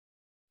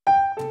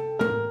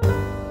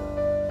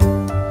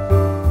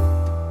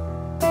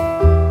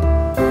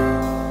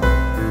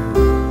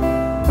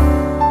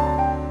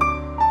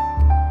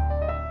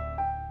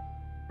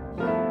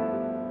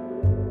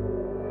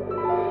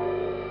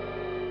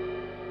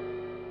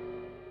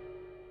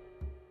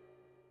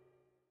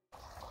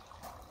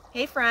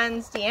Hey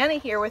friends,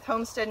 Deanna here with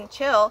Homestead and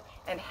Chill,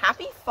 and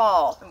happy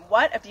fall. And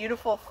what a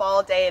beautiful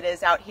fall day it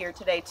is out here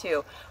today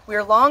too. We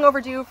are long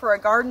overdue for a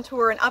garden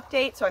tour and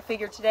update, so I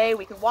figured today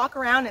we could walk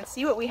around and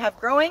see what we have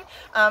growing,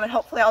 and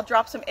hopefully I'll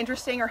drop some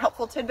interesting or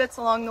helpful tidbits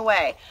along the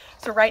way.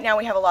 So right now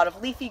we have a lot of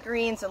leafy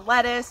greens and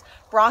lettuce,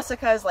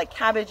 brassicas like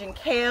cabbage and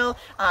kale,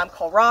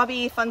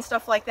 kohlrabi, fun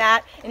stuff like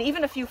that, and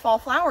even a few fall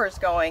flowers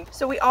going.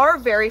 So we are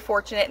very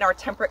fortunate in our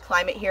temperate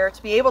climate here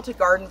to be able to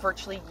garden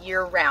virtually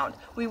year round.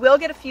 We will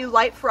get a few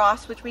light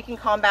frosts, which we can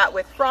combat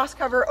with frost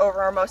cover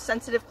over our most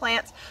sensitive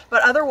plants,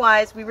 but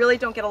otherwise we really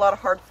don't get a lot of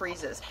hard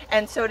freezes.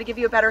 And so to give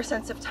you a better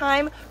sense of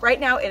time, right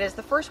now it is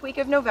the first week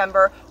of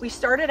November. We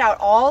started out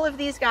all of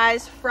these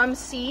guys from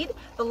seed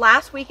the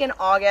last week in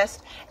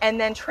August and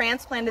then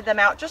transplanted them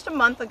out just a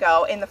month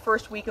ago in the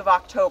first week of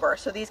October.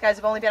 So these guys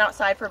have only been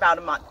outside for about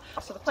a month.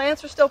 So the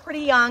plants are still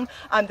pretty young.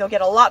 They'll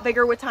get a lot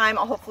bigger with time.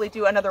 I'll hopefully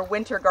do another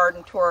winter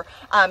garden tour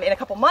in a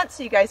couple months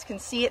so you guys can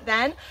see it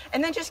then.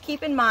 And then just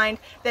keep in mind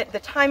that the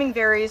timing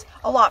varies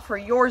a lot for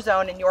your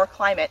zone and your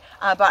climate.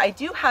 But I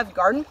do have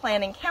garden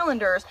planning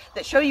calendars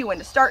that show you when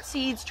to start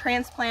seeds,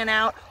 transplant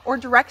out, or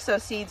direct sow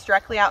seeds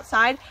directly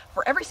outside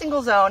for every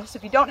single zone. So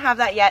if you don't have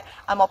that yet,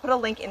 I'll put a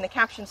link in the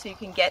caption so you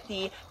can get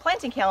the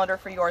planting calendar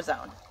for your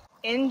zone.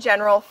 In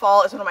general,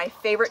 fall is one of my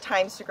favorite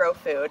times to grow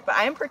food, but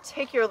I am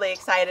particularly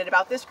excited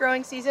about this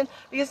growing season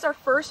because it's our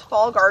first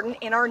fall garden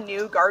in our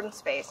new garden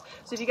space.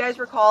 So if you guys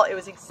recall, it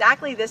was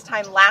exactly this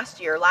time last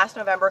year, last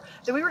November,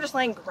 that we were just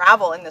laying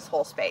gravel in this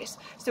whole space.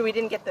 So we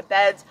didn't get the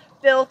beds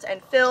built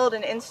and filled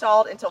and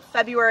installed until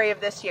February of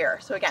this year.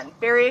 So again,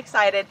 very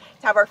excited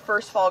to have our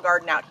first fall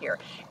garden out here.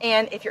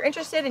 And if you're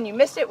interested and you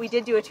missed it, we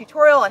did do a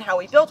tutorial on how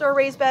we built our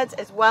raised beds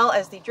as well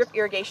as the drip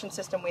irrigation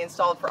system we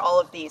installed for all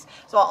of these.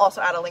 So I'll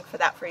also add a link for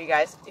that for you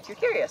guys if you're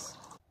curious.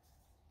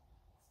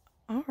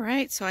 All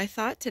right, so I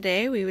thought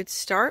today we would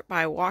start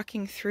by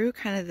walking through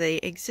kind of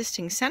the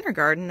existing center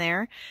garden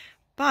there.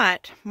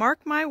 But mark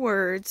my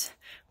words,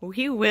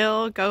 we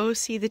will go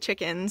see the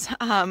chickens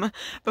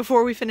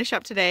before we finish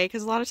up today,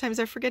 because a lot of times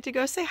I forget to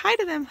go say hi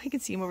to them. I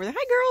can see them over there.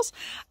 Hi, girls.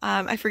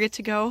 I forget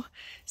to go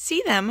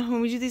see them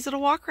when we do these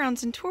little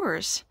walk-arounds and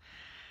tours.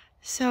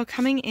 So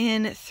coming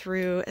in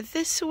through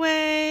this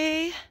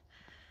way,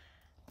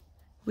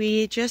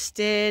 we just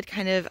did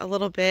kind of a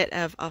little bit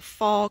of a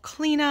fall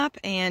cleanup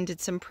and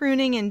did some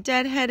pruning and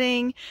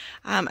deadheading,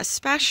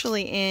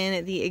 especially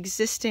in the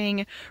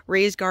existing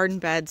raised garden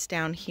beds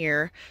down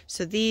here.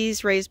 So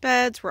these raised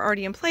beds were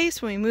already in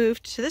place when we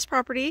moved to this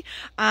property,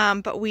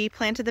 but we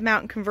planted them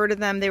out and converted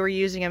them. They were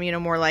using them, you know,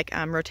 more like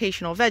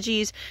rotational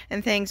veggies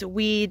and things.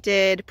 We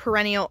did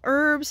perennial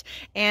herbs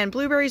and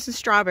blueberries and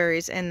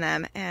strawberries in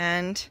them,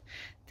 and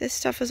this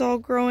stuff is all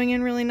growing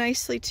in really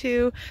nicely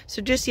too.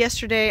 So just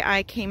yesterday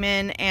I came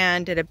in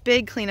and did a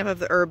big cleanup of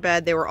the herb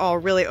bed. They were all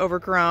really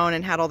overgrown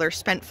and had all their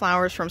spent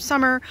flowers from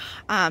summer.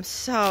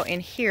 So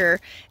in here,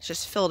 it's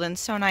just filled in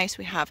so nice.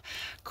 We have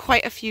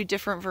quite a few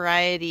different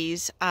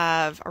varieties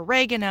of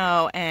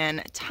oregano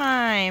and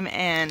thyme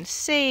and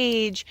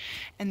sage,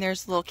 and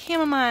there's a little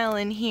chamomile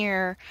in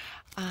here.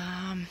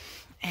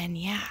 And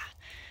yeah,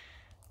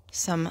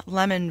 some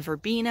lemon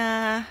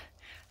verbena,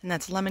 and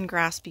that's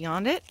lemongrass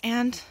beyond it,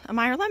 and a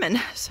Meyer lemon.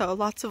 So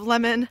lots of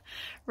lemon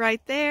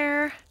right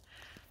there.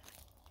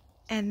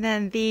 And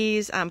then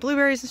these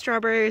blueberries and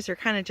strawberries are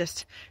kind of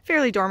just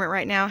fairly dormant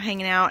right now,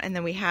 hanging out. And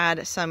then we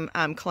had some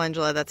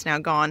calendula that's now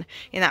gone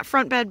in that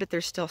front bed, but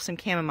there's still some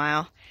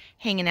chamomile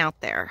hanging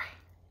out there.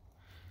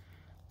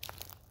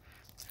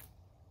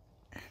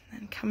 And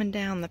then coming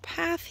down the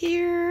path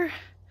here,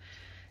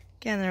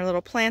 again, there are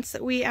little plants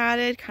that we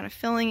added, kind of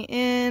filling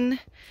in.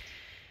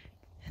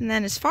 And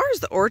then as far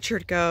as the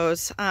orchard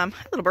goes, hi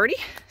little birdie,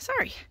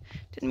 sorry,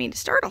 didn't mean to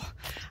startle.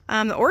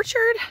 The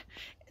orchard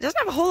doesn't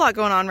have a whole lot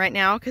going on right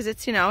now because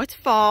it's, you know, it's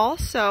fall,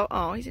 so,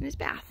 oh, he's in his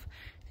bath.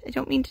 I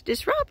don't mean to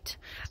disrupt,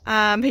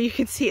 but you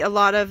can see a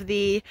lot of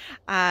the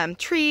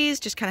trees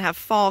just kind of have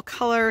fall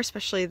color,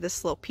 especially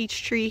this little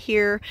peach tree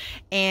here,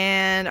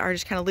 and are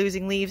just kind of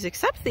losing leaves,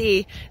 except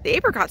the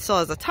apricot still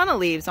has a ton of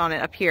leaves on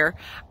it up here,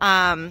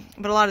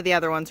 but a lot of the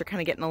other ones are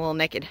kind of getting a little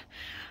naked.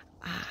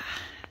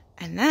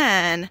 And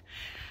then,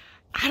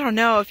 I don't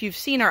know if you've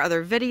seen our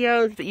other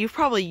videos, but you're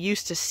probably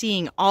used to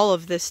seeing all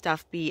of this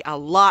stuff be a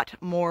lot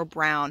more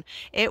brown.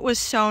 It was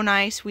so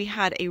nice. We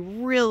had a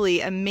really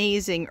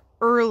amazing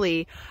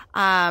early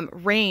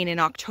rain in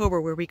October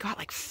where we got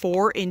like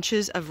 4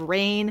 inches of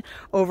rain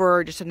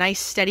over, just a nice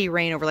steady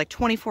rain over like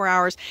 24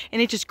 hours,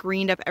 and it just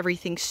greened up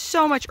everything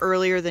so much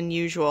earlier than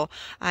usual.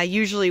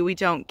 Usually we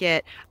don't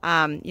get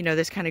you know,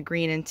 this kind of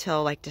green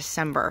until like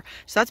December,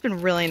 so that's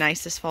been really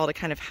nice this fall to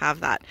kind of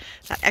have that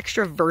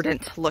extra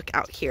verdant look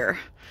out here.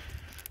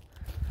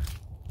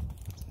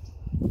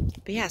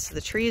 But yeah, so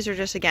the trees are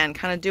just, again,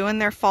 kind of doing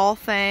their fall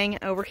thing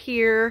over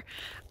here.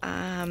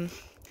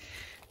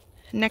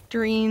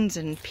 Nectarines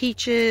and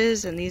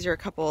peaches, and these are a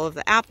couple of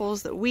the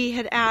apples that we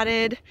had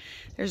added.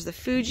 There's the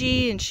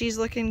Fuji, and she's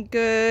looking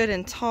good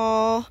and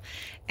tall.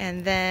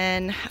 And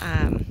then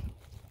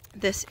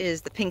This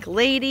is the Pink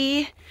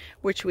Lady,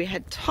 which we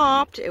had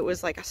topped. It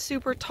was like a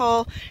super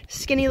tall,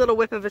 skinny little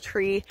whip of a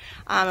tree,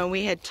 and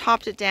we had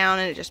topped it down,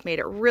 and it just made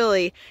it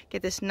really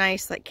get this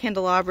nice like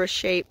candelabra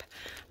shape,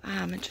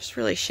 and just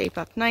really shape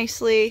up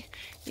nicely.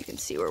 You can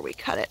see where we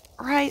cut it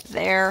right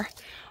there,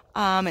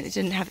 and it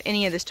didn't have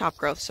any of this top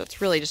growth, so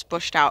it's really just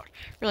bushed out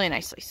really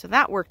nicely. So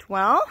that worked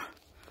well.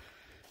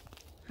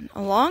 And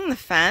along the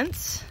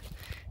fence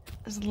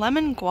is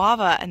lemon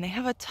guava, and they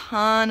have a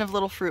ton of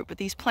little fruit, but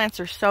these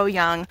plants are so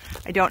young.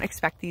 I don't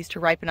expect these to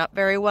ripen up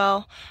very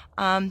well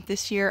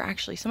this year.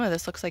 Actually, some of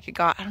this looks like it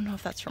got, I don't know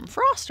if that's from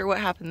frost or what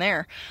happened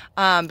there.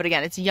 But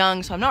again, it's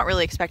young, so I'm not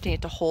really expecting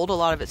it to hold a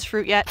lot of its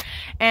fruit yet.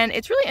 And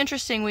it's really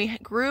interesting. We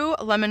grew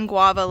lemon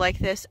guava like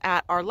this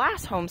at our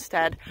last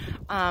homestead.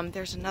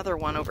 There's another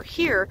one over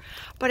here,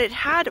 but it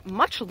had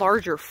much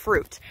larger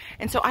fruit.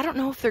 And so I don't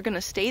know if they're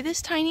gonna stay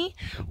this tiny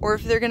or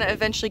if they're gonna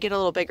eventually get a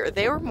little bigger.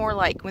 They were more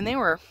like when they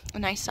were a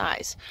nice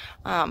size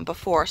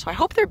before, so I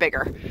hope they're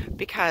bigger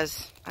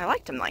because I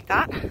liked them like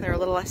that. They're a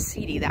little less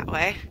seedy that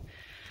way.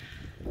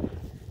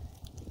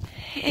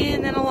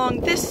 And then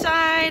along this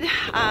side,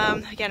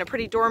 again, a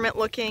pretty dormant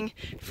looking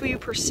Fuyu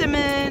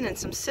persimmon and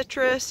some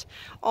citrus.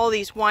 All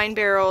these wine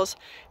barrels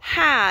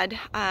had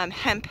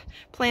hemp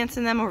plants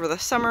in them over the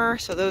summer,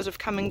 so those have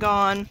come and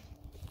gone.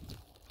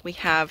 We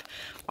have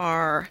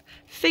our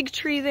fig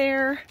tree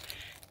there.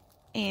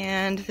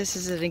 And this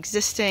is an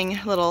existing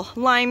little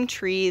lime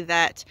tree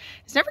that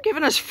has never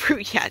given us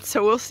fruit yet.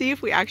 So we'll see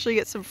if we actually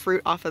get some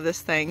fruit off of this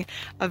thing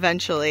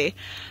eventually.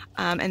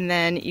 And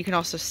then you can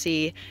also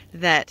see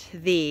that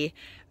the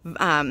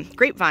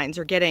grapevines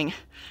are getting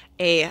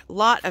a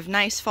lot of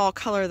nice fall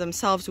color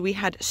themselves. We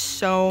had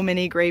so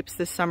many grapes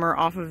this summer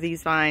off of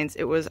these vines.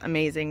 It was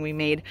amazing. We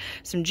made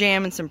some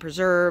jam and some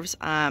preserves.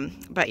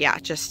 But yeah,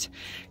 just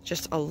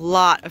a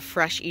lot of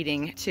fresh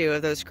eating too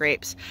of those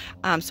grapes.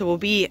 So we'll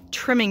be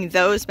trimming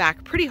those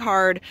back pretty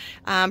hard,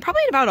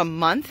 probably in about a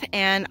month.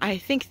 And I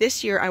think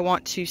this year I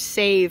want to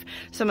save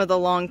some of the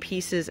long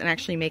pieces and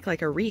actually make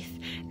like a wreath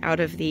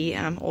out of the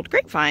old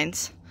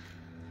grapevines.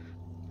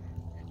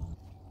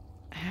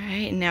 All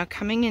right, now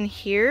coming in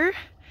here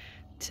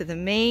to the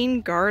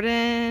main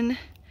garden.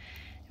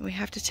 We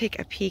have to take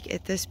a peek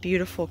at this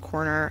beautiful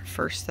corner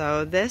first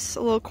though. This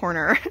little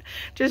corner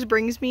just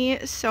brings me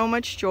so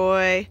much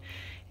joy.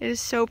 It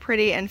is so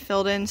pretty and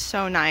filled in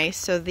so nice.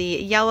 So the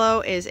yellow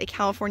is a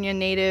California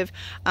native,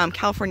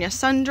 California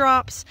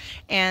Sundrops,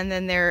 and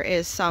then there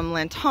is some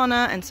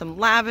lantana and some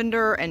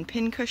lavender and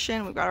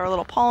pincushion. We've got our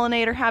little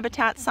pollinator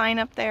habitat sign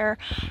up there,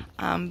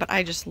 but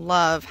I just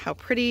love how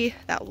pretty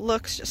that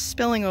looks, just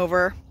spilling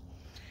over.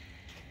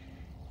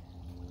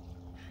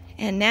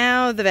 And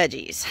now the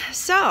veggies.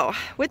 So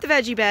with the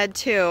veggie bed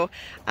too,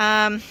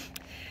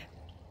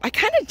 I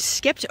kind of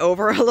skipped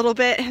over a little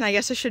bit, and I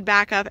guess I should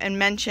back up and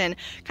mention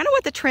kind of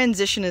what the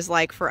transition is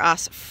like for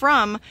us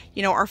from,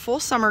 you know, our full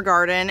summer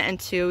garden and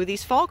to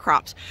these fall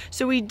crops.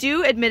 So we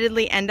do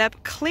admittedly end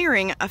up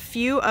clearing a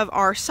few of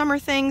our summer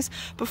things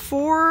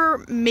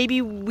before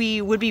maybe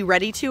we would be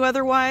ready to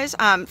otherwise.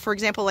 For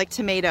example, like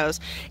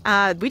tomatoes.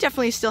 We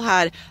definitely still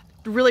had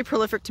really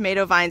prolific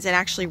tomato vines and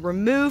actually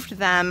removed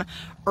them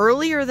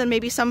earlier than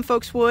maybe some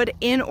folks would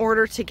in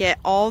order to get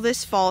all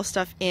this fall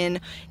stuff in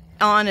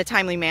on a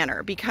timely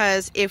manner,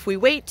 because if we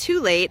wait too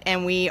late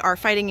and we are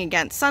fighting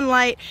against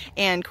sunlight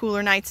and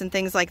cooler nights and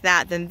things like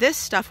that, then this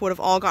stuff would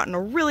have all gotten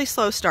a really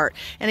slow start.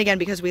 And again,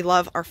 because we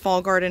love our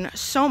fall garden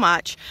so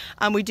much,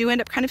 we do end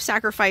up kind of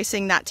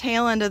sacrificing that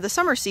tail end of the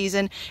summer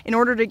season in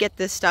order to get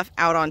this stuff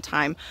out on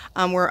time,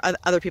 where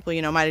other people,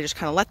 you know, might have just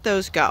kind of let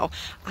those go.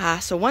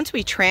 So once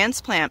we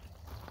transplant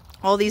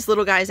all these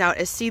little guys out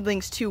as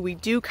seedlings too, we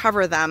do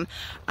cover them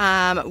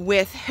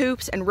with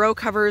hoops and row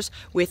covers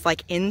with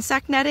like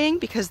insect netting,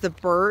 because the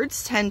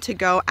birds tend to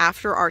go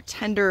after our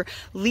tender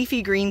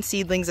leafy green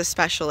seedlings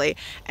especially.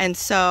 And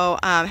so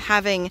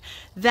having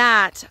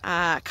that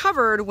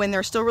covered when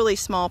they're still really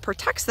small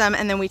protects them,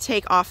 and then we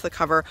take off the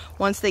cover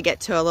once they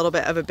get to a little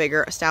bit of a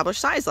bigger established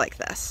size like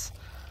this.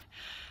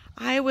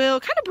 I will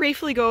kind of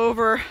briefly go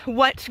over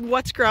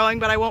what's growing,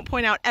 but I won't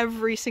point out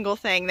every single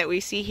thing that we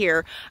see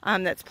here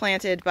that's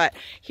planted. But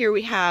here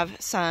we have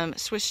some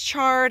Swiss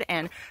chard,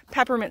 and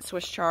peppermint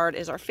Swiss chard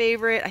is our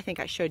favorite. I think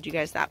I showed you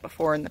guys that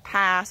before in the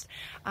past.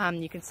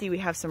 You can see we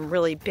have some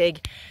really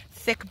big,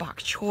 thick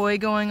bok choy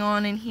going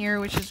on in here,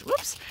 which is,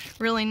 whoops,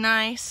 really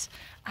nice.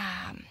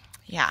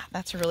 Yeah,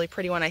 that's a really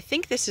pretty one. I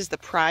think this is the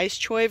prize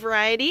choy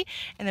variety,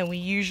 and then we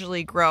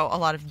usually grow a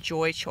lot of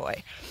joy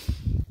choy.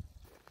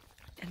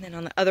 And then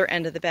on the other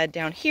end of the bed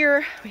down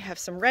here, we have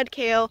some red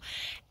kale,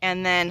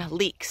 and then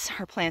leeks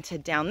are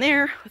planted down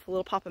there with a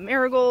little pop of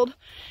marigold.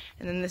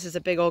 And then this is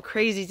a big old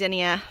crazy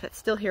zinnia that's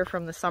still here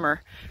from the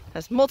summer. It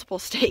has multiple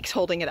stakes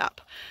holding it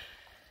up.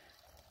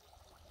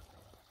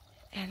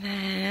 And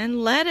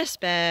then lettuce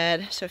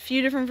bed. So a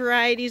few different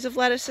varieties of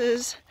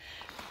lettuces.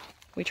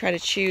 We try to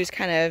choose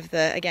kind of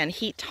the, again,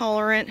 heat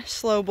tolerant,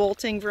 slow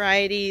bolting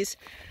varieties.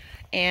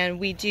 And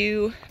we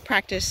do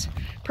practice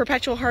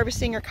perpetual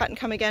harvesting or cut and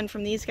come again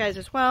from these guys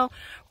as well,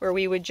 where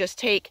we would just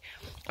take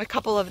a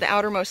couple of the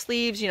outermost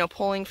leaves, you know,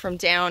 pulling from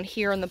down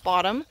here on the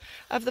bottom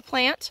of the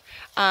plant,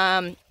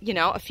 you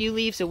know, a few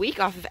leaves a week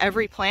off of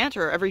every plant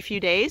or every few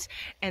days,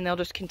 and they'll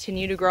just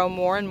continue to grow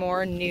more and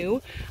more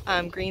new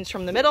greens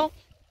from the middle,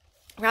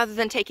 rather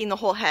than taking the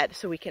whole head.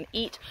 So we can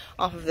eat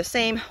off of the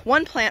same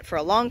one plant for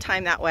a long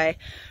time that way,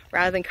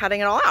 rather than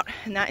cutting it all out.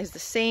 And that is the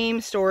same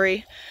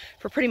story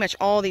for pretty much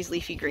all these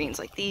leafy greens.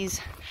 Like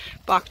these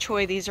bok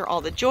choy, these are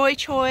all the joy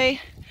choy,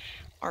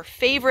 our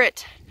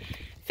favorite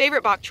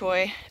bok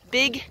choy,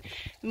 big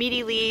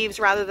meaty leaves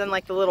rather than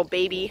like the little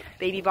baby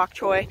bok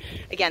choy.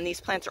 Again, these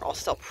plants are all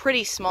still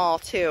pretty small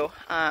too,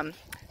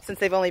 since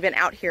they've only been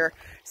out here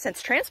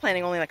since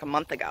transplanting only like a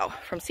month ago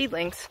from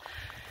seedlings.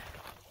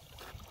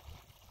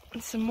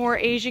 And some more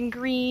Asian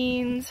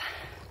greens,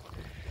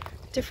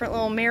 different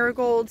little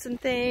marigolds and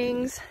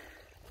things.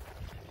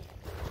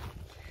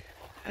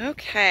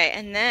 Okay,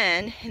 and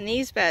then in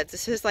these beds,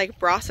 this is like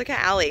Brassica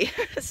Alley.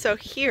 So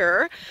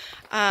here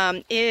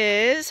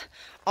is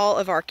all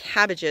of our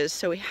cabbages.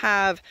 So we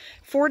have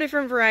 4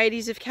 different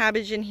varieties of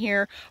cabbage in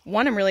here.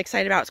 One I'm really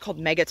excited about, it's called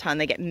Megaton.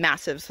 They get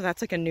massive, so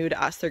that's like a new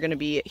to us. They're gonna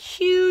be a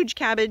huge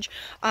cabbage.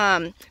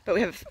 But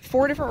we have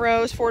 4 different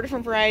rows, 4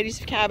 different varieties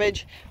of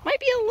cabbage. Might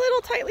be a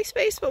little tightly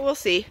spaced, but we'll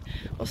see.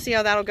 We'll see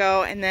how that'll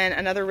go. And then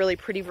another really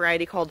pretty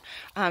variety called,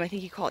 I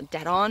think you call it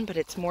Dead On, but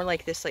it's more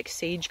like this like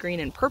sage green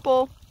and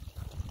purple.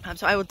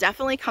 So I will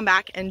definitely come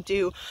back and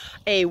do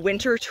a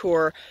winter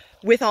tour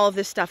with all of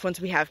this stuff once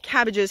we have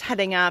cabbages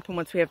heading up and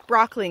once we have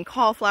broccoli and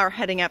cauliflower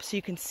heading up, so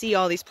you can see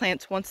all these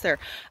plants once they're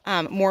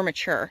more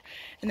mature.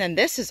 And then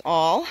this is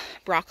all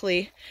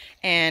broccoli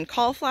and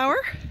cauliflower.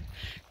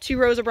 2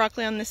 rows of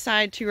broccoli on this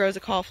side, 2 rows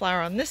of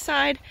cauliflower on this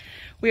side.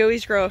 We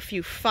always grow a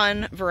few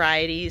fun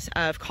varieties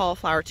of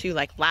cauliflower too,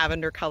 like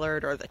lavender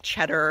colored or the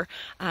cheddar,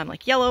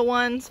 like yellow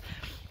ones.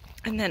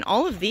 And then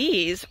all of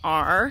these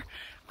are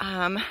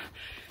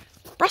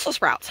Brussels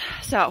sprouts.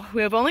 So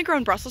we have only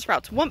grown Brussels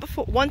sprouts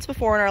once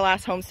before in our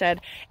last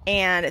homestead,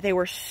 and they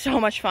were so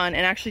much fun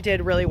and actually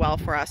did really well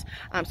for us.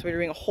 So we're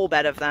doing a whole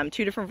bed of them,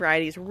 2 different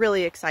varieties.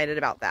 Really excited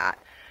about that.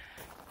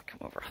 Come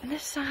over on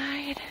this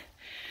side.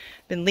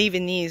 Been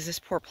leaving these. This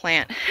poor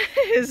plant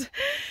is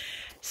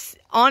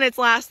on its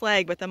last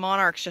leg, but the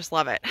monarchs just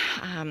love it.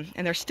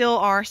 And there still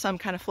are some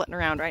kind of flitting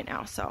around right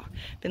now. So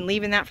been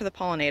leaving that for the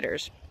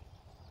pollinators.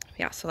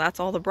 Yeah, so that's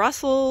all the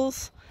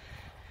Brussels.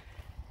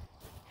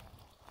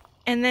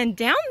 And then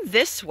down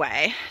this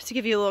way, to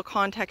give you a little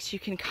context, you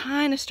can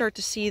kind of start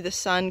to see the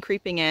sun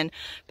creeping in,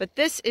 but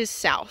this is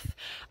south.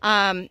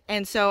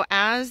 And so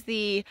as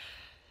the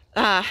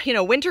you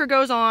know, winter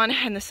goes on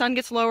and the sun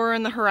gets lower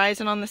in the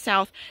horizon on the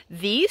south,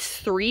 these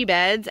 3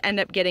 beds end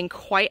up getting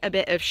quite a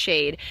bit of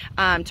shade,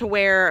 to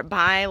where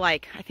by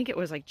like, I think it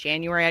was like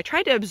January, I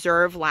tried to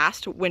observe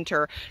last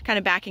winter, kind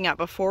of backing up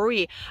before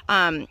we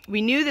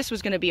knew this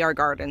was going to be our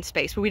garden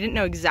space, but we didn't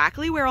know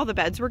exactly where all the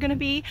beds were going to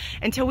be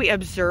until we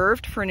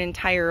observed for an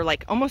entire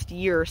like almost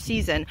year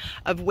season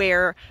of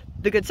where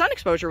the good sun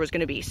exposure was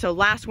going to be. So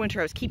last winter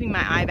I was keeping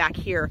my eye back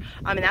here,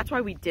 and that's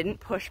why we didn't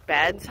push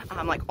beds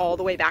like all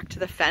the way back to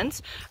the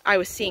fence. I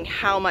was seeing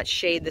how much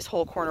shade this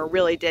whole corner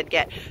really did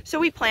get. So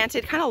we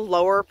planted kind of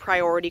lower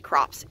priority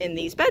crops in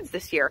these beds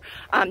this year.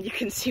 You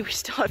can see we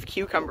still have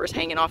cucumbers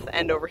hanging off the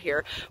end over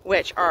here,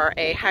 which are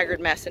a haggard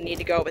mess and need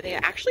to go, but they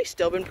actually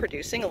still been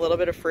producing a little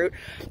bit of fruit.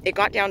 It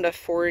got down to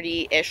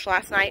 40-ish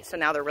last night, so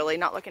now they're really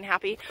not looking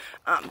happy.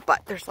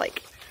 But there's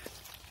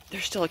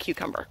still a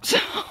cucumber,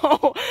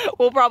 so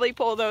we'll probably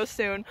pull those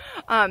soon.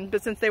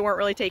 But since they weren't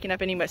really taking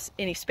up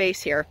any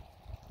space here,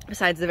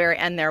 besides the very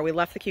end there, we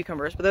left the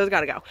cucumbers, but those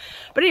gotta go.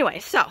 But anyway,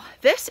 so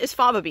this is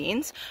fava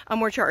beans,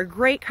 which are a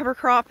great cover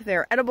crop.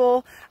 They're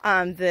edible.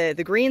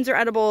 The greens are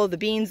edible. The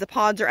beans, the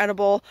pods are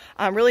edible.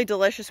 Really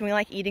delicious, and we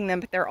like eating them,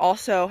 but they're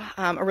also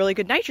a really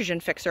good nitrogen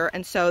fixer,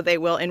 and so they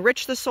will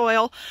enrich the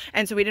soil.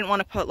 And so we didn't want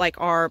to put like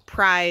our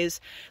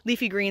prize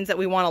leafy greens that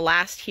we want to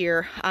last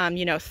here,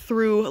 you know,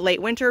 through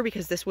late winter,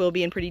 because this will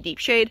be in pretty deep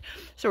shade.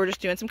 So we're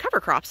just doing some cover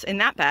crops in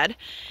that bed.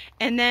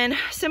 And then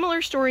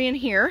similar story in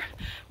here.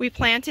 We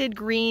planted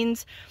greens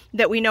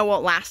that we know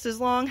won't last as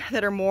long,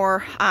 that are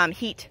more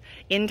heat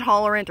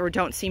intolerant or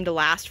don't seem to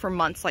last for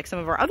months like some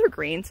of our other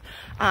greens,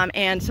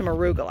 and some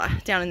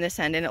arugula down in this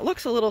end. And it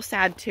looks a little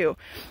sad too.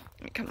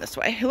 Let me come this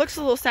way. It looks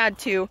a little sad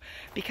too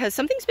because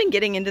something's been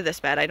getting into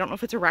this bed. I don't know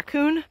if it's a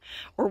raccoon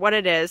or what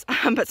it is,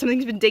 but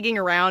something's been digging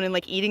around and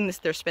like eating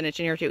there's spinach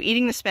in here too.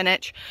 Eating the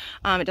spinach.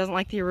 It doesn't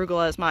like the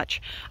arugula as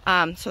much.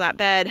 So that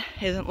bed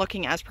isn't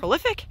looking as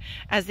prolific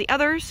as the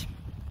others.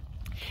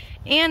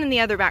 And in the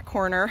other back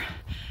corner,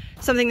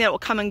 something that will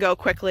come and go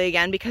quickly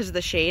again because of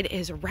the shade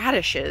is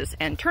radishes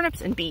and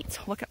turnips and beets.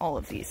 Look at all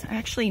of these. I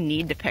actually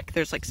need to pick.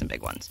 There's like some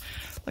big ones.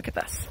 Look at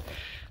this.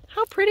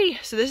 How pretty.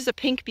 So this is a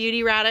pink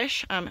beauty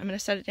radish. I'm going to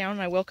set it down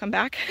and I will come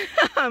back,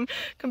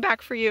 come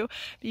back for you.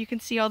 But you can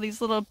see all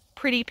these little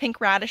pretty pink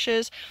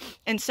radishes.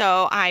 And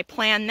so I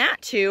planned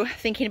that too,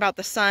 thinking about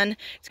the sun.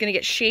 It's going to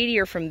get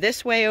shadier from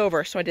this way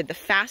over. So I did the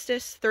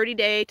fastest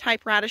 30-day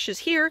type radishes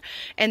here,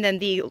 and then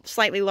the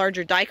slightly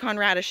larger daikon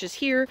radishes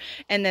here.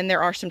 And then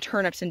there are some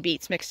turnips and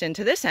beets mixed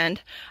into this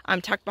end,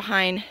 tucked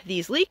behind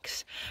these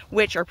leeks,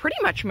 which are pretty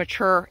much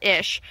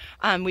mature-ish.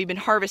 We've been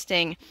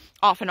harvesting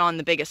off and on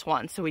the biggest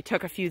ones. So we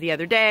took a few the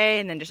other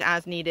day, and then just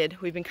as needed,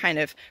 we've been kind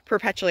of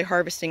perpetually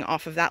harvesting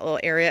off of that little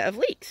area of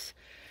leeks.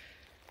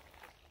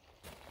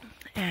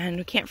 And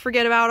we can't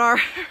forget about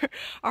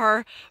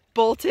our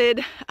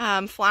bolted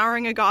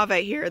flowering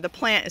agave here. The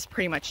plant is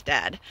pretty much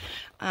dead.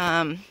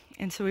 And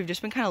so we've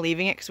just been kind of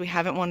leaving it because we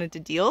haven't wanted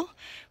to deal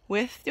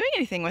with doing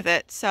anything with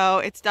it. So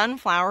it's done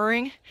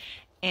flowering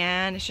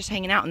and it's just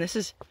hanging out. And this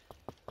is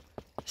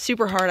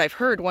super hard. I've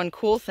heard one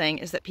cool thing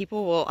is that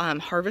people will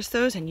harvest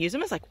those and use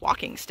them as like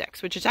walking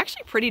sticks, which is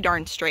actually pretty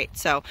darn straight.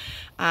 So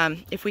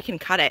if we can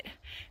cut it,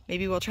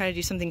 maybe we'll try to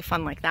do something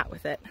fun like that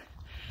with it.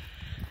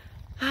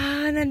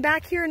 And then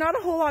back here, not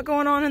a whole lot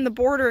going on in the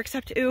border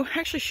except, ooh, I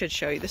actually should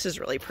show you. This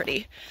is really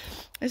pretty.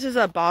 This is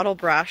a bottle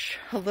brush,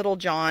 a Little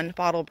John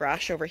bottle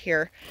brush over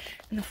here.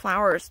 And the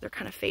flowers, they're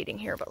kind of fading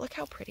here, but look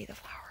how pretty the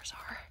flowers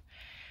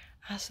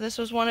are. So this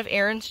was one of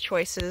Erin's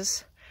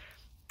choices.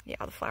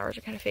 Yeah, the flowers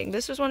are kind of fading.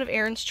 This was one of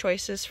Erin's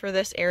choices for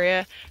this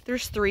area.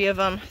 There's 3 of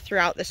them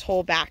throughout this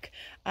whole back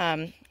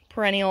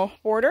perennial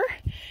border,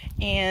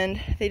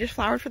 and they just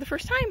flowered for the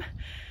first time.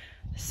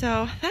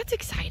 So that's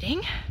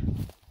exciting.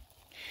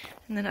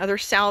 And then other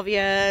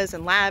salvias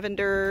and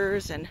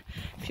lavenders and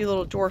a few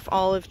little dwarf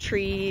olive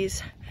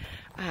trees.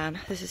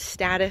 This is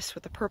Status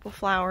with the purple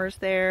flowers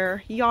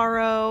there.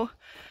 Yarrow,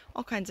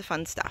 all kinds of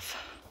fun stuff.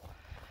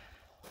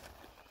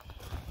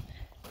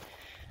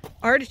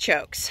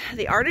 Artichokes.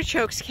 The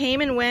artichokes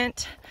came and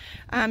went.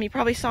 You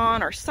probably saw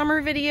in our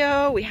summer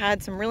video, we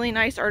had some really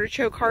nice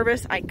artichoke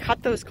harvests. I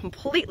cut those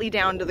completely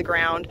down to the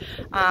ground,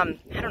 I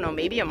don't know,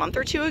 maybe a month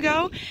or 2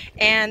 ago,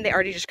 and they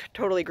already just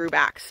totally grew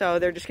back. So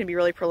they're just gonna be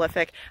really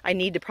prolific. I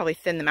need to probably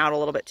thin them out a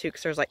little bit too,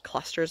 because there's like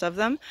clusters of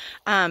them.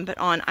 But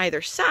on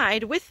either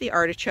side with the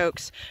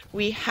artichokes,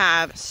 we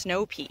have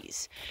snow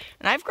peas.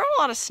 And I've grown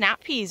a lot of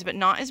snap peas, but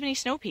not as many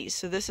snow peas.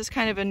 So this is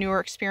kind of a newer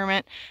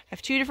experiment. I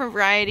have 2 different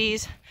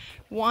varieties,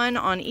 one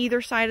on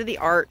either side of the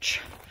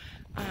arch.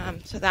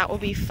 So that will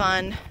be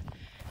fun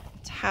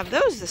to have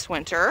those this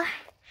winter.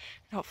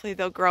 And hopefully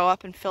they'll grow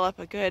up and fill up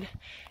a good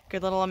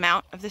little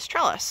amount of this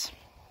trellis.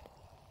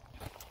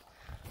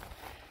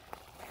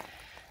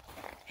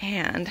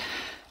 And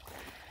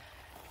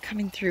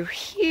coming through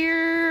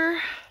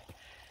here,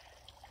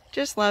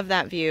 just love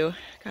that view.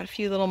 Got a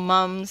few little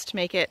mums to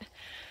make it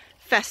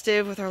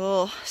festive with our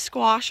little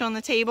squash on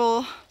the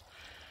table.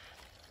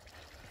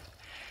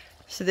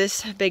 So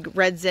this big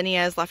red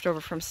zinnia is left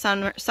over from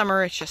summer.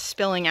 It's just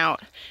spilling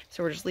out.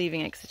 So we're just leaving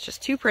it because it's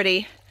just too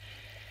pretty.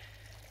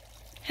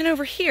 And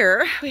over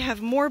here, we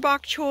have more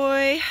bok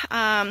choy,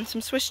 some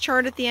Swiss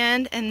chard at the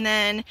end, and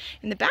then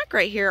in the back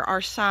right here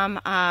are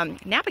some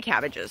Napa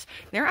cabbages.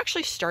 They're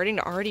actually starting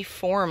to already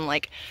form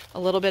like a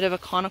little bit of a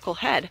conical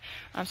head.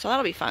 So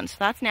that'll be fun. So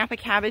that's Napa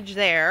cabbage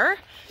there.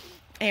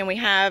 And we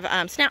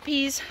have snap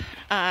peas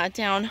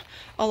down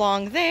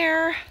along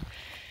there.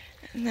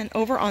 And then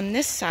over on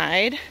this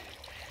side,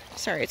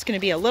 sorry, it's going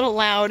to be a little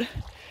loud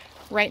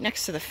right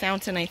next to the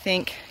fountain, I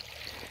think,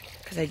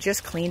 because I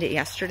just cleaned it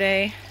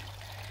yesterday.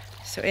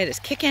 So it is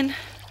kicking.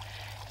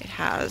 It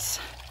has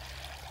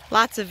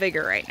lots of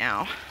vigor right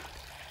now.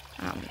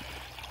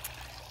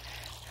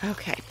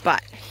 Okay,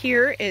 but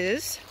here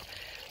is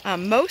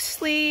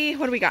mostly,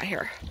 what do we got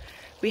here?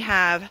 We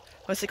have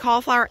mostly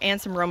cauliflower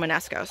and some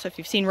Romanesco. So if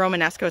you've seen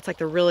Romanesco, it's like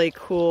the really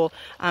cool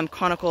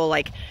conical,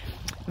 like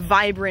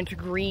vibrant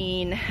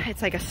green.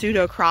 It's like a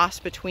pseudo cross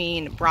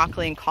between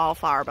broccoli and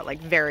cauliflower, but like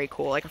very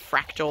cool, like a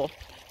fractal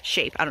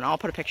shape. I don't know, I'll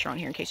put a picture on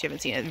here in case you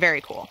haven't seen it.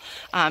 Very cool.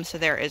 So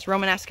there is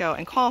Romanesco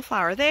and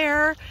cauliflower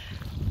there.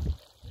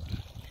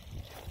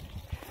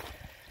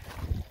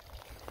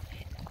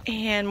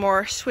 And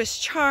more Swiss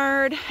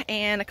chard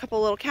and a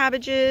couple little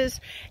cabbages,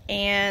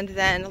 and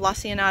then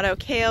Lacinato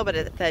kale,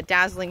 but the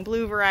dazzling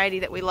blue variety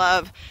that we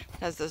love. It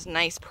has those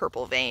nice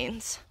purple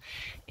veins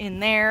in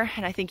there.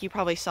 And I think you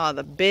probably saw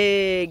the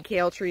big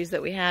kale trees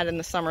that we had in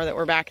the summer that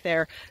were back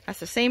there. That's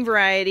the same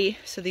variety.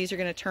 So these are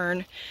going to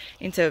turn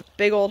into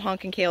big old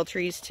honking kale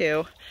trees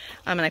too.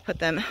 And I put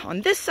them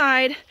on this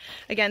side.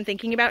 Again,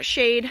 thinking about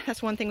shade.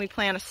 That's one thing we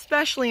plan,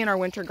 especially in our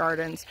winter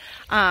gardens,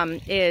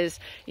 is,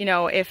 you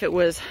know, if it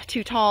was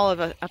too tall of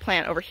a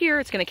plant over here,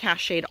 it's going to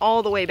cast shade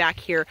all the way back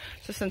here.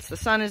 So since the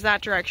sun is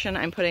that direction,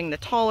 I'm putting the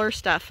taller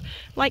stuff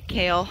like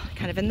kale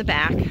kind of in the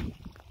back.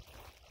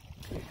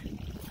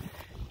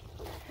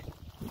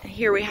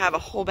 Here we have a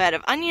whole bed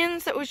of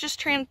onions that was just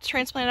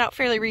transplanted out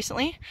fairly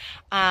recently.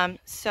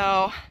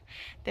 So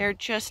they're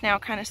just now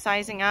kind of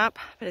sizing up,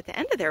 but at the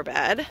end of their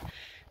bed,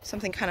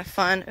 something kind of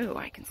fun. Ooh,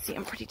 I can see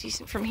them pretty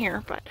decent from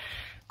here, but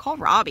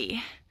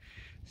kohlrabi.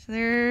 So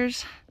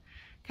there's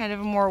kind of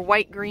a more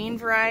white-green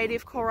variety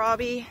of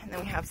kohlrabi, and then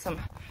we have some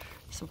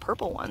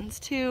purple ones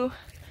too.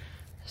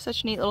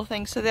 such neat little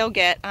things. So they'll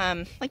get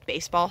like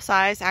baseball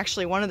size.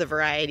 Actually, one of the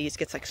varieties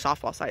gets like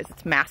softball size.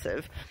 It's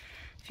massive.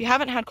 If you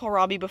haven't had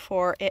kohlrabi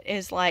before, it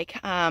is like,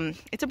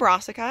 it's a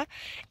brassica,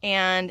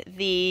 and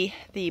the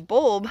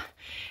bulb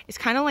is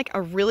kind of like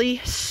a really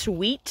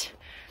sweet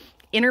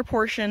inner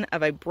portion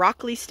of a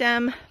broccoli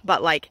stem,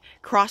 but like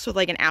crossed with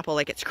like an apple.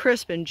 Like it's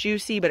crisp and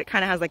juicy, but it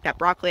kind of has like that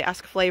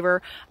broccoli-esque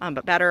flavor,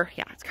 but better.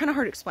 Yeah, it's kind of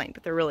hard to explain,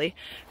 but they're really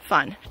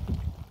fun.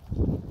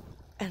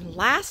 And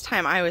last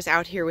time I was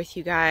out here with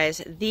you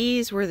guys,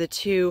 these were the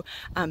two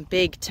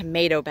big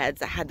tomato beds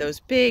that had those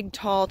big,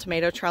 tall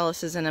tomato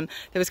trellises in them.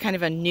 That was kind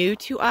of a new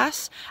to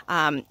us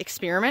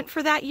experiment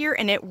for that year,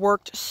 and it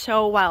worked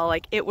so well.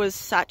 Like, it was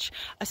such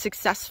a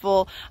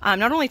successful,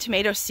 not only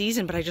tomato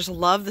season, but I just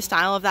love the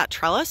style of that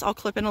trellis. I'll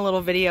clip in a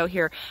little video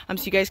here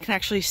so you guys can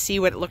actually see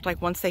what it looked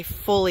like once they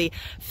fully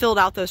filled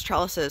out those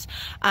trellises.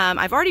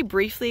 I've already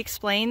briefly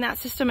explained that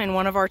system in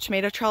one of our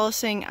tomato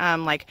trellising,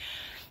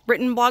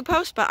 written blog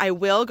post, but I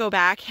will go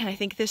back, and I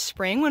think this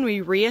spring when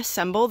we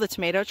reassemble the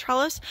tomato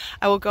trellis,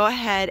 I will go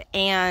ahead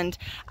and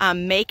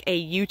make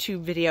a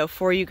YouTube video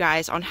for you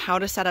guys on how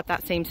to set up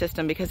that same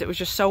system, because it was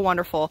just so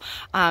wonderful.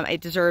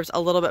 It deserves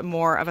a little bit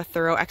more of a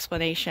thorough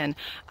explanation,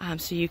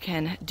 so you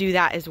can do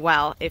that as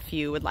well if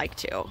you would like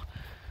to.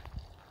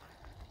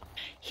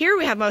 Here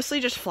we have mostly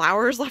just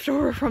flowers left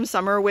over from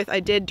summer with, I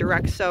did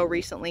direct sow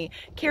recently,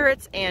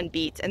 carrots and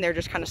beets, and they're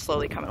just kind of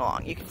slowly coming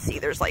along. You can see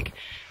there's like,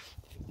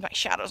 my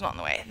shadow's not in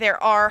the way.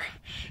 There are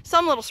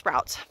some little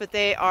sprouts, but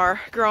they are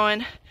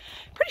growing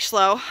pretty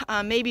slow.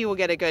 Maybe we'll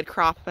get a good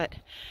crop, but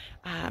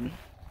I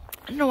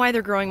don't know why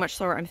they're growing much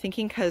slower. I'm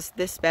thinking because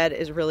this bed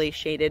is really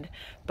shaded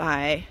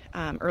by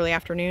early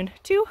afternoon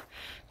too.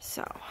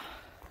 So,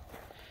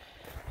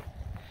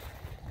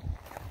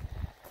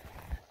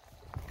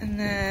 and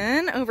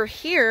then over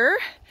here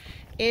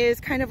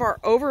is kind of our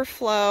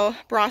overflow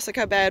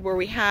brassica bed, where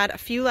we had a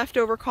few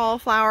leftover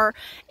cauliflower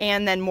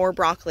and then more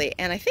broccoli.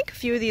 And I think a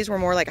few of these were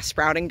more like a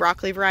sprouting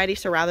broccoli variety,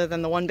 so rather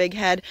than the one big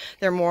head,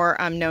 they're more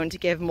known to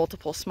give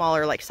multiple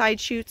smaller like side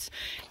shoots.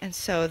 And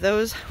so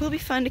those will be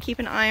fun to keep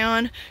an eye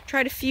on.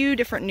 Tried a few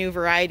different new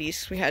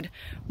varieties. We had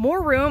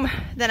more room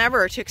than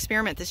ever to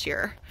experiment this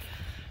year.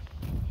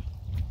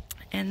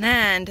 And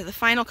then to the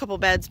final couple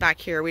beds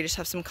back here, we just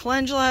have some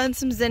calendula and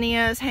some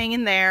zinnias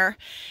hanging there.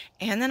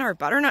 And then our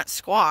butternut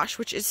squash,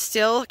 which is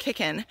still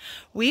kicking.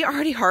 We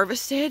already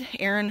harvested,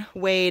 Aaron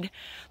weighed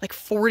like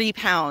 40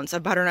 pounds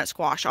of butternut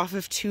squash off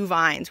of 2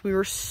 vines. We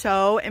were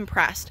so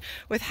impressed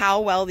with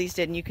how well these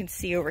did. And you can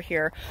see over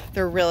here,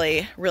 they're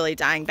really, really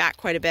dying back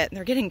quite a bit. And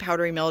they're getting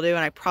powdery mildew, and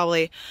I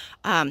probably,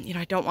 you know,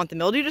 I don't want the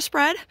mildew to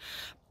spread,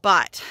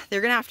 but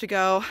they're gonna have to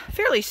go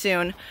fairly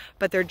soon.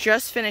 But they're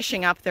just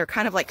finishing up their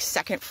kind of like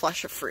second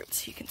flush of fruit.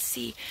 So you can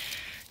see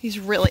these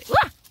really,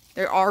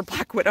 there are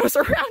black widows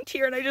around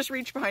here, and I just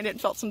reached behind it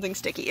and felt something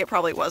sticky. It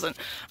probably wasn't,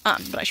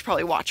 but I should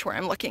probably watch where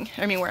I'm looking,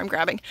 where I'm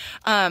grabbing.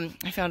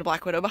 I found a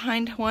black widow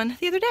behind one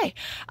the other day.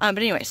 But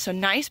anyway, so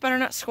nice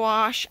butternut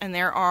squash, and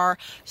there are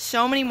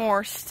so many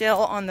more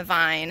still on the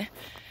vine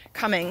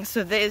coming.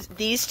 So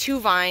these 2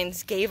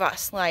 vines gave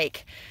us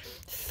like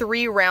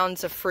 3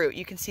 rounds of fruit.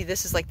 You can see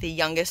this is like the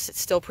youngest. It's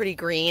still pretty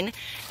green.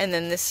 And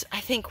then this, I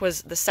think,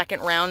 was the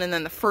second round. And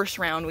then the first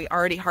round we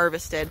already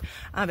harvested,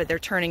 but they're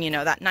turning, you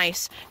know, that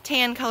nice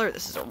tan color.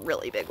 This is a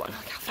really big one.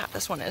 Look how fat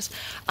this one is.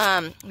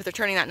 But they're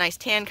turning that nice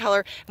tan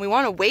color. And we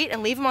want to wait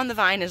and leave them on the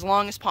vine as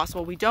long as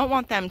possible. We don't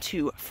want them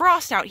to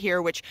frost out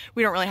here, which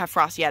we don't really have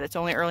frost yet. It's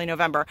only early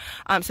November.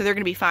 So they're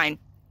going to be fine.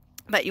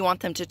 But you want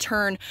them to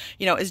turn,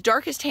 you know, as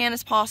dark as tan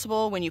as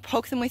possible. When you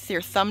poke them with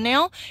your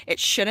thumbnail, it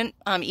shouldn't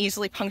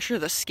easily puncture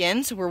the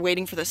skin. So we're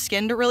waiting for the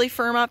skin to really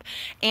firm up,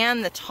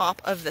 and the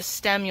top of the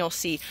stem, you'll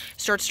see,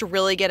 starts to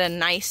really get a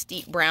nice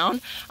deep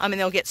brown, and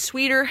they'll get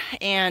sweeter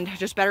and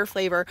just better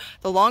flavor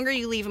the longer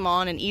you leave them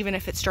on, and even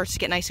if it starts to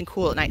get nice and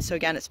cool at night. So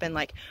again, it's been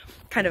like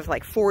kind of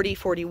like 40,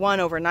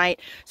 41 overnight.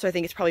 So I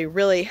think it's probably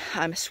really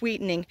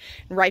sweetening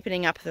and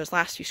ripening up those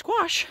last few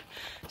squash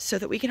so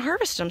that we can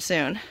harvest them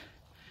soon.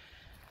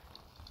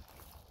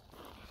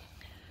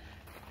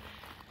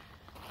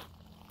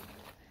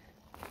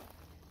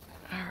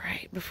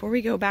 Before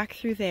we go back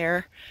through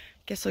there,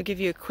 guess I'll give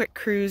you a quick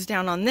cruise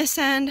down on this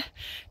end.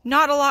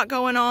 Not a lot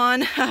going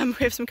on. We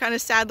have some kind of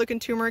sad looking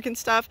turmeric and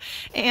stuff,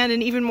 and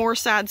an even more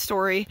sad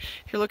story.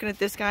 If you're looking at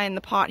this guy in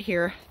the pot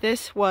here,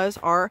 this was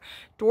our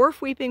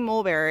dwarf weeping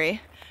mulberry,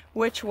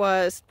 which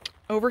was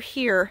over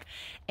here,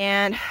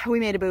 and we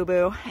made a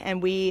boo-boo,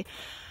 and we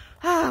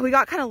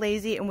got kind of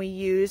lazy, and we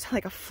used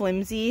like a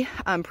flimsy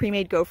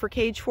pre-made gopher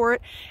cage for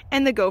it,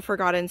 and the gopher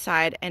got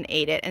inside and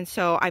ate it. And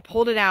so I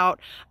pulled it out.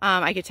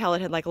 I could tell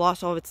it had like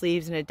lost all of its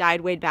leaves and it died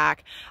way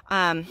back.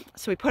 So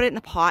we put it in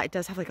the pot. It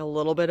does have like a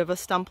little bit of a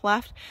stump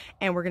left,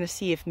 and we're gonna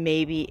see if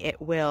maybe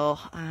it will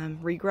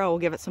regrow. We'll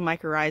give it some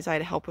mycorrhizae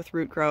to help with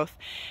root growth.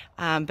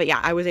 But yeah,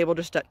 I was able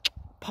just to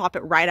pop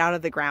it right out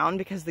of the ground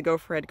because the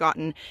gopher had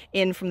gotten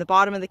in from the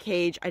bottom of the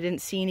cage. I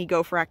didn't see any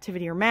gopher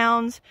activity or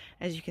mounds.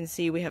 As you can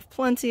see, we have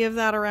plenty of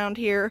that around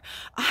here.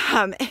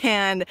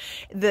 And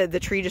the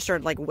tree just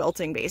started like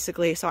wilting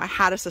basically. So I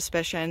had a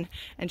suspicion,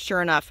 and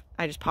sure enough,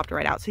 I just popped it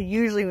right out. So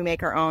usually we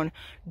make our own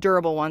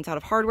durable ones out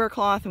of hardware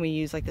cloth, and we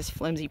use like this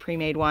flimsy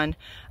pre-made one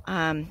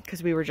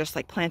because we were just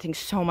like planting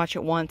so much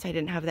at once. I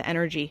didn't have the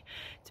energy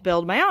to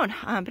build my own.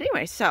 But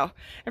anyway, so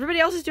everybody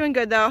else is doing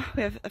good though.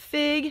 We have a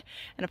fig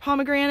and a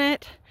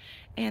pomegranate.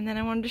 And then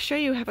I wanted to show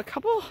you, we have a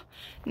couple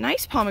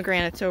nice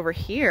pomegranates over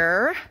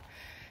here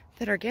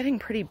that are getting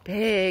pretty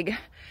big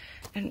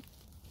and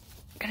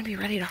gonna be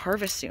ready to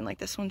harvest soon. Like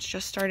this one's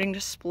just starting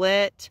to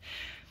split.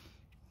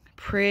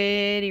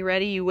 Pretty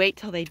ready. You wait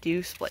till they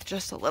do split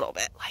just a little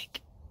bit.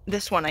 Like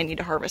this one I need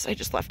to harvest. I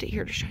just left it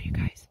here to show you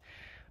guys.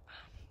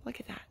 Look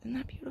at that. Isn't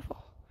that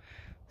beautiful?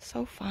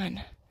 So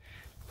fun.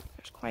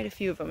 There's quite a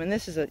few of them, and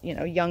this is a, you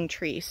know, young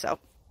tree, so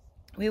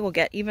we will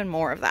get even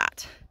more of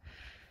that.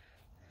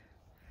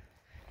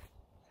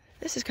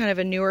 This is kind of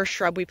a newer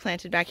shrub we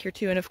planted back here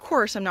too, and of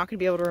course I'm not going to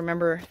be able to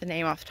remember the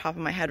name off the top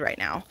of my head right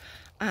now,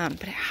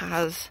 but it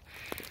has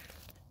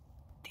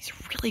these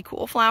really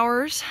cool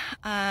flowers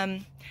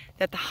that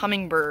the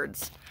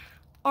hummingbirds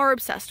are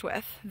obsessed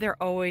with.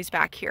 They're always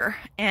back here,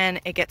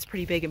 and it gets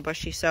pretty big and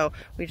bushy, so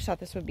we just thought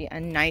this would be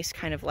a nice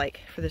kind of like,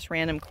 for this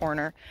random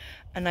corner,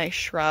 a nice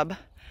shrub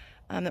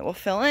that will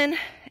fill in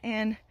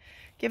and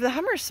give the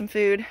hummers some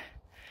food.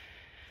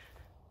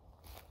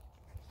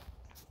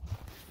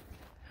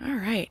 All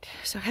right,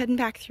 so heading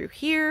back through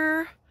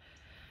here.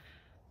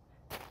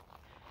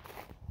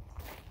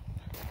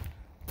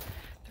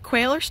 The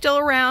quail are still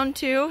around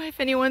too,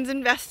 if anyone's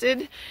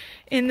invested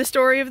in the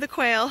story of the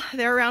quail.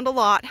 They're around a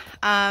lot.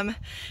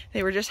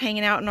 They were just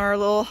hanging out in our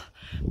little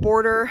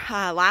border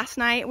last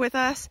night with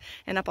us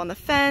and up on the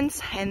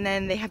fence, and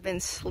then they have been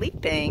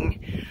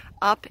sleeping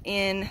up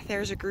in,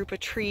 there's a group of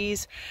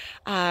trees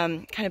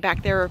kind of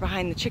back there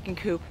behind the chicken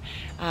coop,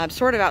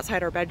 sort of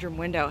outside our bedroom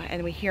window,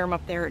 and we hear them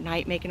up there at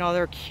night making all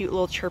their cute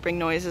little chirping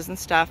noises and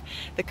stuff.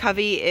 The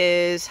covey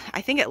is,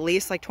 I think, at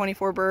least like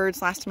 24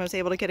 birds last time I was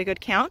able to get a good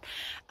count.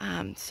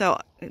 So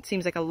it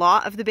seems like a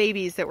lot of the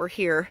babies that were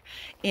here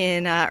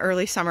in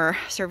early summer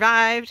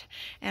survived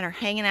and are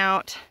hanging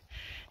out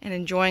and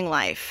enjoying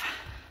life.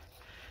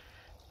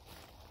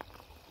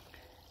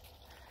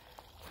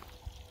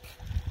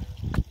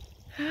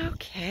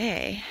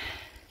 Okay,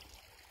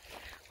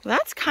 well,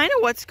 that's kind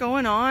of what's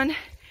going on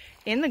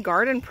in the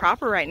garden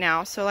proper right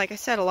now. So like I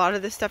said, a lot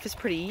of this stuff is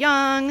pretty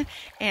young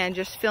and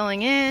just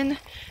filling in.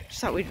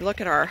 Just thought we'd look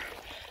at our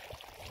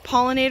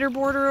pollinator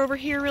border over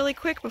here really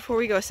quick before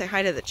we go say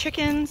hi to the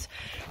chickens.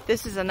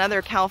 This is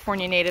another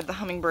California native the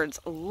hummingbirds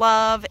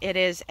love. It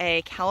is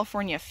a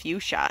California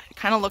fuchsia. It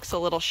kind of looks a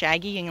little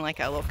shaggy and like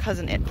a little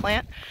cousin it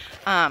plant,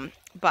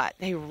 but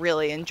they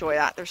really enjoy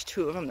that. There's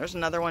two of them. There's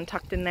another one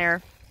tucked in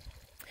there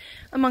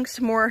amongst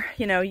some more,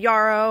 you know,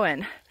 yarrow,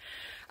 and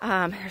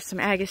there's some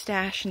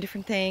agastache and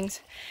different things.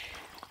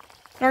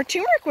 And our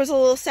turmeric was a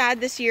little sad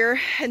this year,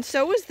 and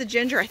so was the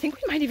ginger. I think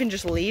we might even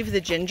just leave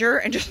the ginger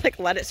and just like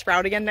let it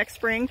sprout again next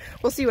spring.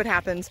 We'll see what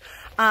happens.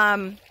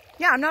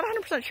 Yeah, I'm not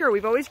 100% sure.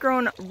 We've always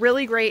grown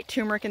really great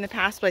turmeric in the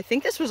past, but I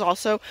think this was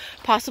also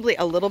possibly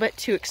a little bit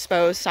too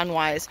exposed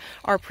sun-wise.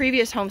 Our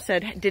previous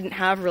homestead didn't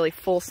have really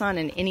full sun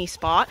in any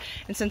spot,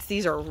 and since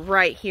these are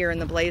right here in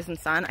the blazing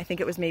sun, I think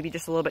it was maybe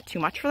just a little bit too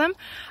much for them.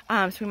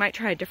 So we might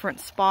try a different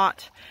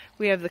spot.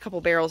 We have the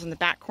couple barrels in the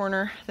back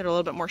corner that are a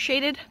little bit more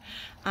shaded,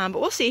 but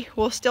we'll see.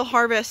 We'll still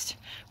harvest.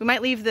 We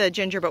might leave the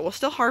ginger, but we'll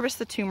still harvest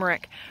the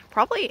turmeric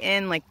probably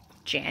in like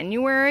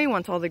January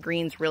once all the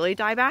greens really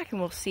die back, and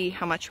we'll see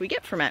how much we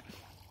get from it.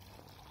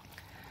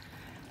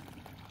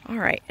 All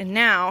right, and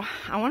now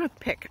I want to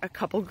pick a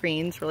couple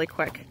greens really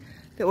quick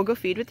that we'll go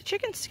feed with the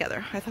chickens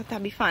together. I thought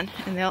that'd be fun,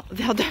 and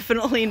they'll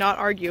definitely not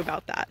argue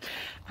about that.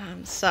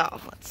 So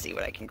let's see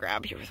what I can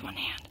grab here with one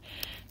hand.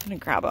 I'm gonna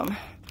grab them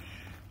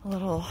a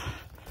little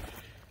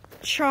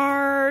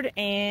chard,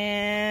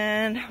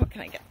 and what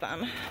can I get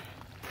them?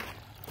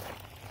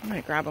 I'm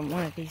gonna grab them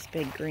one of these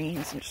big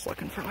greens. I'm just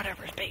looking for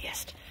whatever's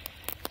biggest.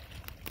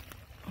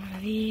 One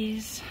of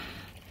these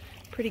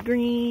pretty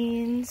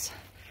greens.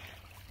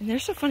 And they're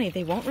so funny,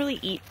 they won't really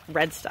eat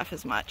red stuff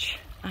as much.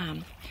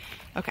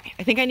 Okay,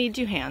 I think I need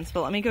two hands,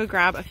 but let me go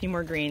grab a few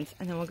more greens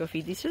and then we'll go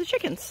feed these to the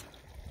chickens.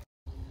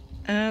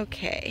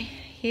 Okay,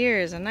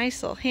 here's a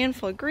nice little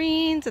handful of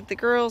greens that the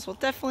girls will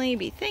definitely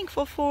be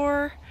thankful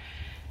for.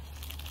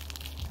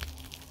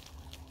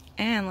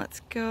 And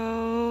let's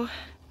go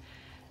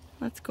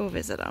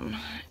visit them.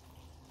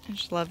 I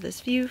just love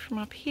this view from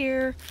up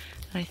here.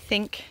 And I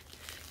think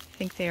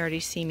they already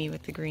see me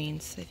with the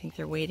greens. I think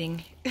they're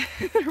waiting.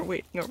 They're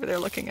waiting over there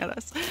looking at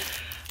us.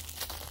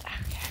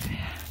 Okay.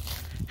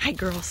 Hi,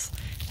 girls.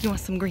 You want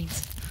some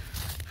greens?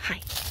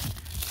 Hi.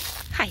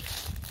 Hi.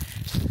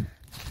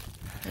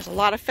 There's a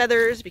lot of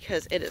feathers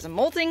because it is a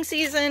molting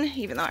season,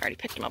 even though I already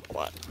picked them up a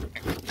lot.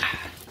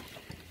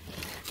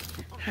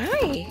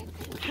 Hi.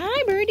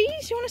 Hi,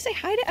 birdies. You want to say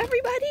hi to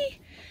everybody?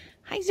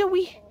 Hi,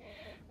 Zoe.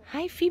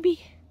 Hi,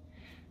 Phoebe.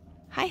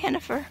 Hi,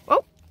 Hennifer.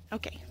 Oh,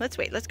 okay. Let's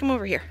wait. Let's come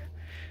over here.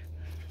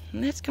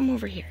 Let's come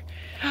over here.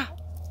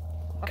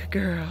 Good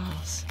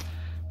girls.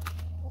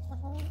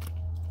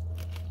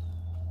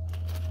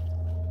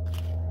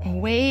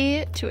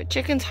 Way to a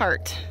chicken's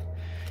heart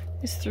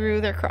is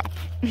through their crop.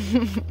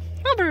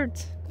 Oh,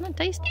 birds. Isn't that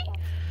tasty?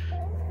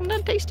 Isn't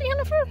that tasty,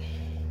 Hennifer?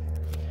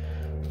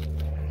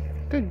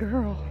 Good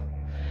girl.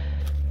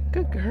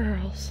 Good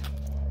girls.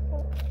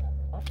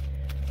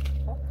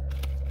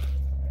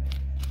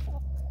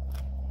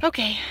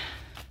 Okay.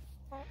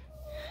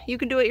 You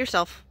can do it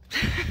yourself.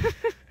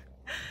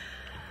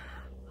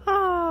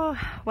 Oh,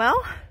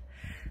 well,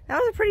 that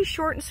was a pretty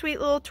short and sweet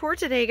little tour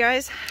today,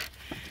 guys.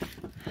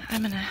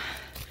 I'm gonna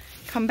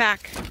come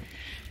back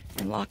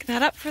and lock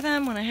that up for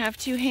them when I have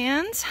two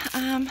hands.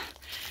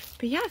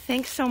 But yeah,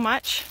 thanks so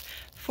much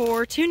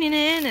for tuning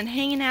in and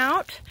hanging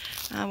out.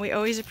 We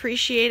always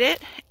appreciate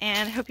it,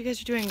 and I hope you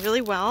guys are doing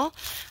really well,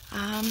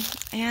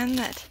 and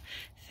that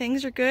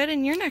things are good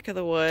in your neck of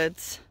the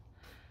woods.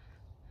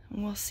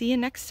 And we'll see you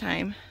next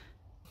time.